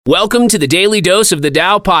Welcome to the Daily Dose of the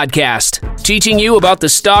Dow podcast, teaching you about the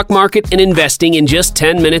stock market and investing in just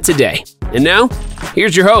 10 minutes a day. And now,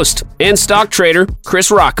 here's your host and stock trader, Chris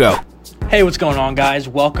Rocco. Hey, what's going on, guys?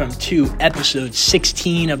 Welcome to episode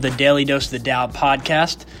 16 of the Daily Dose of the Dow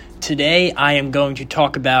podcast. Today, I am going to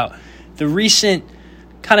talk about the recent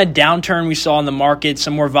kind of downturn we saw in the market,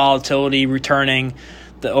 some more volatility returning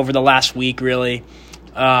over the last week, really.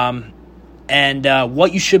 And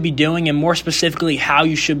what you should be doing, and more specifically, how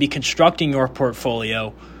you should be constructing your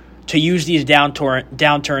portfolio to use these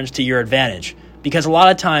downturns to your advantage. Because a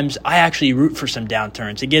lot of times, I actually root for some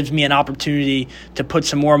downturns. It gives me an opportunity to put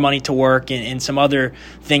some more money to work in some other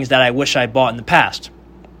things that I wish I bought in the past.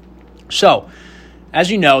 So,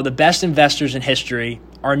 as you know, the best investors in history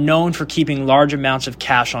are known for keeping large amounts of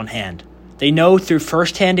cash on hand. They know through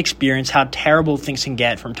firsthand experience how terrible things can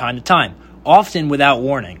get from time to time, often without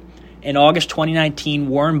warning. In August 2019,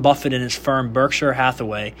 Warren Buffett and his firm Berkshire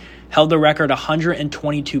Hathaway held the record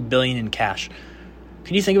 $122 billion in cash.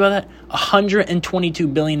 Can you think about that?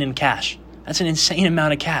 $122 billion in cash. That's an insane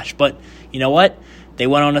amount of cash. But you know what? They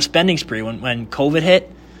went on a spending spree. When COVID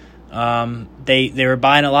hit, they were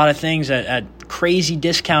buying a lot of things at crazy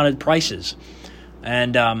discounted prices.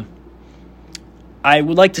 And I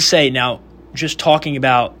would like to say now, just talking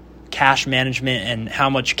about cash management and how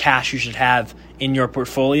much cash you should have in your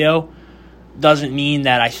portfolio doesn't mean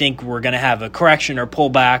that I think we're going to have a correction or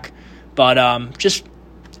pullback, but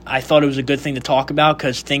I thought it was a good thing to talk about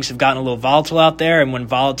because things have gotten a little volatile out there, and when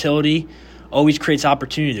volatility always creates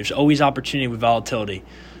opportunity, there's always opportunity with volatility.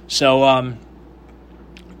 So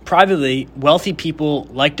privately, wealthy people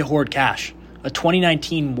like to hoard cash. A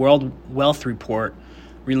 2019 World Wealth Report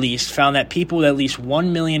released found that people with at least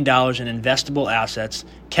 $1 million in investable assets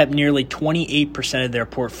kept nearly 28% of their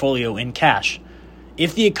portfolio in cash.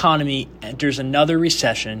 If the economy enters another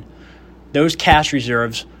recession, those cash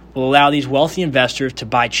reserves will allow these wealthy investors to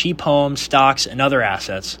buy cheap homes, stocks, and other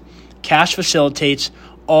assets. Cash facilitates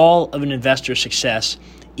all of an investor's success,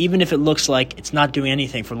 even if it looks like it's not doing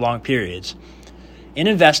anything for long periods. In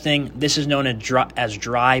investing, this is known as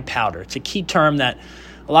dry powder. It's a key term that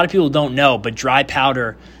a lot of people don't know, but dry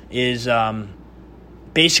powder is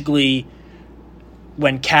basically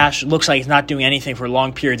when cash looks like it's not doing anything for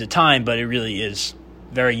long periods of time, but it really is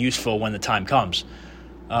very useful when the time comes.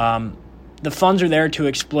 The funds are there to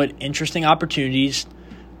exploit interesting opportunities.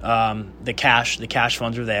 The cash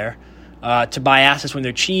funds are there to buy assets when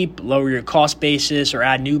they're cheap, lower your cost basis, or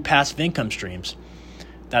add new passive income streams.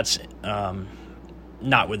 That's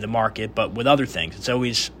not with the market, but with other things. It's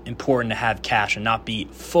always important to have cash and not be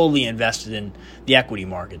fully invested in the equity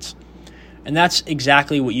markets. And that's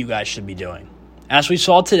exactly what you guys should be doing. As we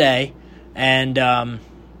saw today, and the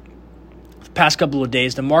past couple of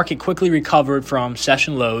days, the market quickly recovered from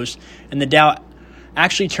session lows, and the Dow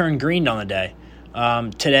actually turned green on the day.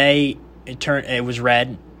 Today, it was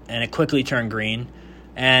red, and it quickly turned green,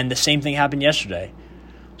 and the same thing happened yesterday.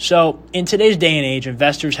 So in today's day and age,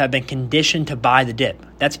 investors have been conditioned to buy the dip.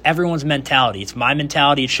 That's everyone's mentality. It's my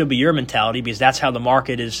mentality. It should be your mentality because that's how the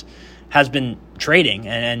market has been trading,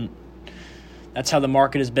 and that's how the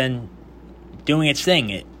market has been doing its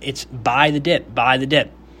thing. It's buy the dip, buy the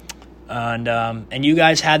dip. And you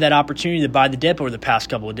guys had that opportunity to buy the dip over the past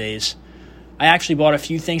couple of days. I actually bought a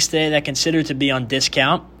few things today that I consider to be on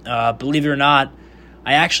discount. Believe it or not,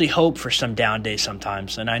 I actually hope for some down days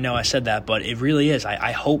sometimes, and I know I said that, but it really is.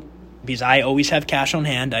 I hope, because I always have cash on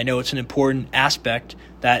hand. I know it's an important aspect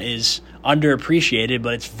that is underappreciated,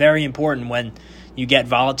 but it's very important when you get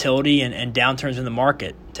volatility and downturns in the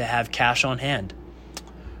market to have cash on hand.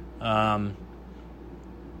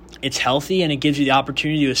 It's healthy, and it gives you the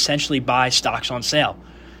opportunity to essentially buy stocks on sale.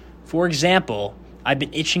 For example, I've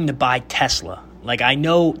been itching to buy Tesla. Like, I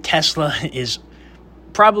know Tesla is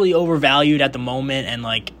probably overvalued at the moment,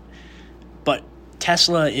 but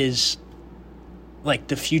Tesla is like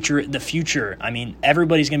the future. I mean,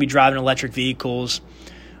 everybody's going to be driving electric vehicles.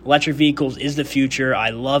 Electric vehicles is the future.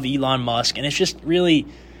 I love Elon Musk, and it's just really,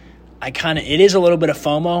 it is a little bit of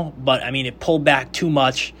FOMO, but I mean, it pulled back too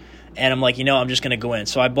much, and I'm like, I'm just going to go in.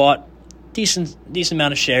 So I bought decent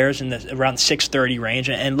amount of shares in around 630 range,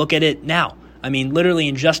 and look at it now. I mean, literally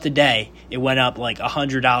in just a day, it went up like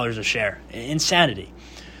 $100 a share. Insanity.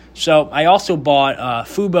 So I also bought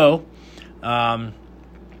Fubo,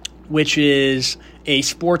 which is a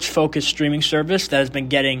sports-focused streaming service that has been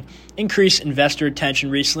getting increased investor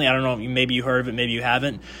attention recently. I don't know, maybe you heard of it, maybe you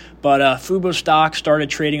haven't. But Fubo stock started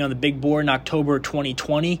trading on the big board in October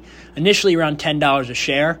 2020, initially around $10 a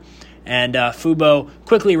share. And Fubo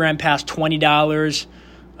quickly ran past $20.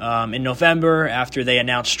 in November after they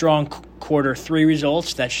announced strong quarter 3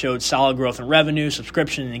 results that showed solid growth in revenue,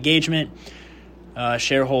 subscription, and engagement.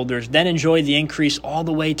 Shareholders then enjoyed the increase all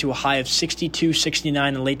the way to a high of $62.69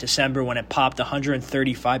 in late December when it popped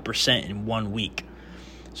 135% in 1 week.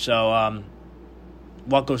 So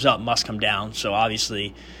what goes up must come down. So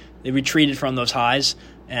obviously they retreated from those highs,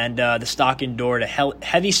 and the stock endured a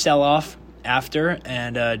heavy sell-off after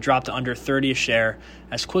and dropped to under 30 a share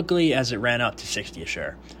as quickly as it ran up to 60 a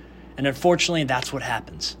share. And unfortunately, that's what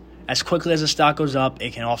happens. As quickly as the stock goes up,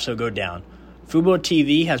 it can also go down. Fubo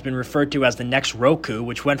TV has been referred to as the next Roku,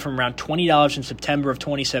 which went from around $20 in September of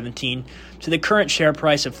 2017 to the current share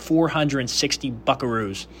price of 460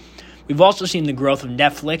 buckaroos. We've also seen the growth of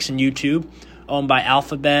Netflix and YouTube, owned by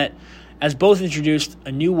Alphabet, as both introduced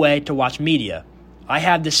a new way to watch media. I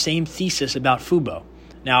have the same thesis about Fubo.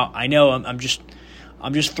 Now, I know I'm just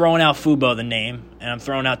throwing out Fubo, the name, and I'm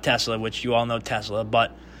throwing out Tesla, which you all know Tesla,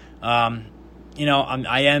 but I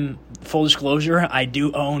am, full disclosure, I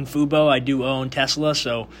do own Fubo, I do own Tesla,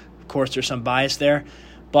 so of course there's some bias there.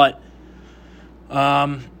 But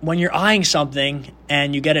when you're eyeing something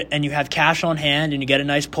and you get it and you have cash on hand and you get a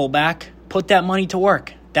nice pullback, put that money to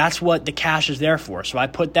work. That's what the cash is there for. So I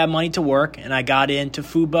put that money to work and I got into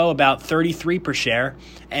Fubo about 33 per share,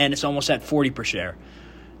 and it's almost at 40 per share.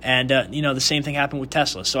 And the same thing happened with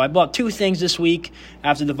Tesla. So I bought 2 things this week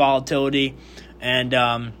after the volatility, and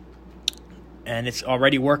it's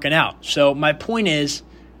already working out. So my point is,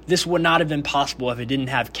 this would not have been possible if it didn't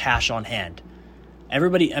have cash on hand.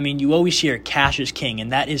 You always hear cash is king,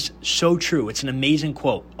 and that is so true. It's an amazing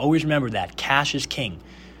quote. Always remember that. Cash is king.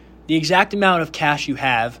 The exact amount of cash you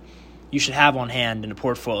should have on hand in a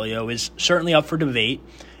portfolio is certainly up for debate,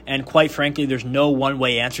 and quite frankly, there's no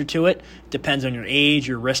one-way answer to it. It depends on your age,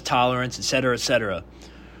 your risk tolerance, etc., etc.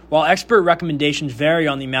 While expert recommendations vary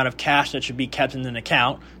on the amount of cash that should be kept in an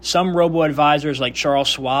account, some robo-advisors like Charles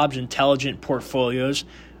Schwab's Intelligent Portfolios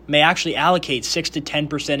may actually allocate 6 to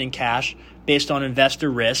 10% in cash based on investor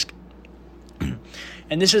risk.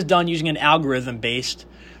 And this is done using an algorithm based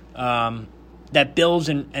that builds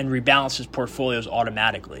and rebalances portfolios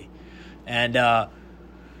automatically. And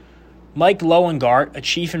Mike Loengart, a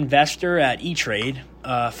chief investor at E-Trade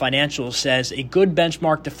Financial, says a good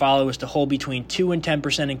benchmark to follow is to hold between 2 and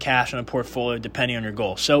 10% in cash on a portfolio depending on your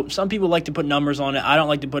goal. So some people like to put numbers on it. I don't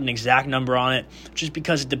like to put an exact number on it just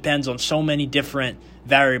because it depends on so many different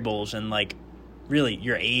variables and really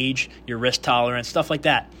your age, your risk tolerance, stuff like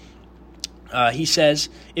that. He says,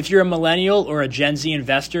 if you're a millennial or a Gen Z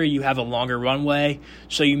investor, you have a longer runway,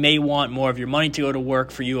 so you may want more of your money to go to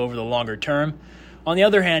work for you over the longer term. On the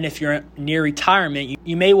other hand, if you're near retirement,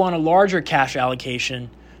 you may want a larger cash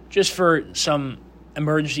allocation just for some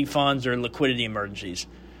emergency funds or liquidity emergencies.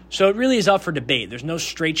 So it really is up for debate. There's no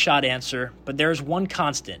straight shot answer, but there's one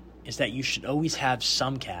constant, is that you should always have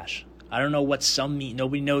some cash. I don't know what some mean.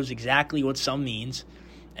 Nobody knows exactly what some means.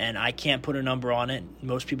 And I can't put a number on it.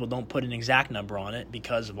 Most people don't put an exact number on it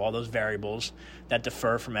because of all those variables that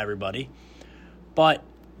differ from everybody. But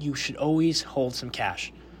you should always hold some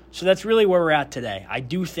cash. So that's really where we're at today. I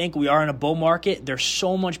do think we are in a bull market. There's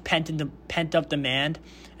so much pent-up demand,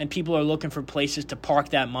 and people are looking for places to park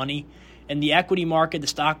that money. And the equity market, the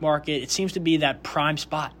stock market, it seems to be that prime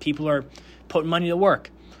spot. People are putting money to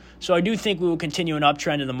work. So I do think we will continue an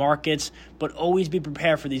uptrend in the markets, but always be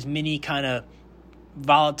prepared for these mini kind of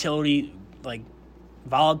volatility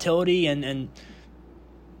and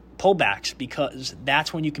pullbacks, because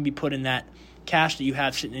that's when you can be putting that cash that you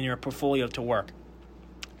have sitting in your portfolio to work.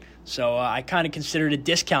 So I kind of considered a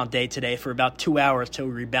discount day today for about 2 hours till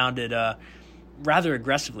we rebounded rather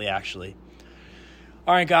aggressively, actually.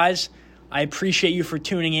 All right, guys, I appreciate you for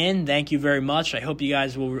tuning in. Thank you very much. I hope you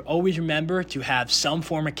guys will always remember to have some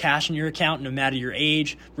form of cash in your account, no matter your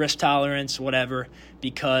age, risk tolerance, whatever,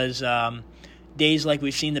 because days like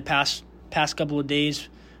we've seen the past couple of days,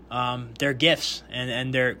 they're gifts,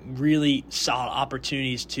 and they're really solid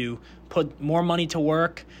opportunities to put more money to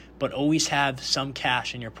work, but always have some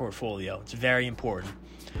cash in your portfolio. It's very important.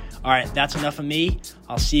 All right, that's enough of me.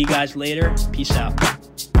 I'll see you guys later. Peace out.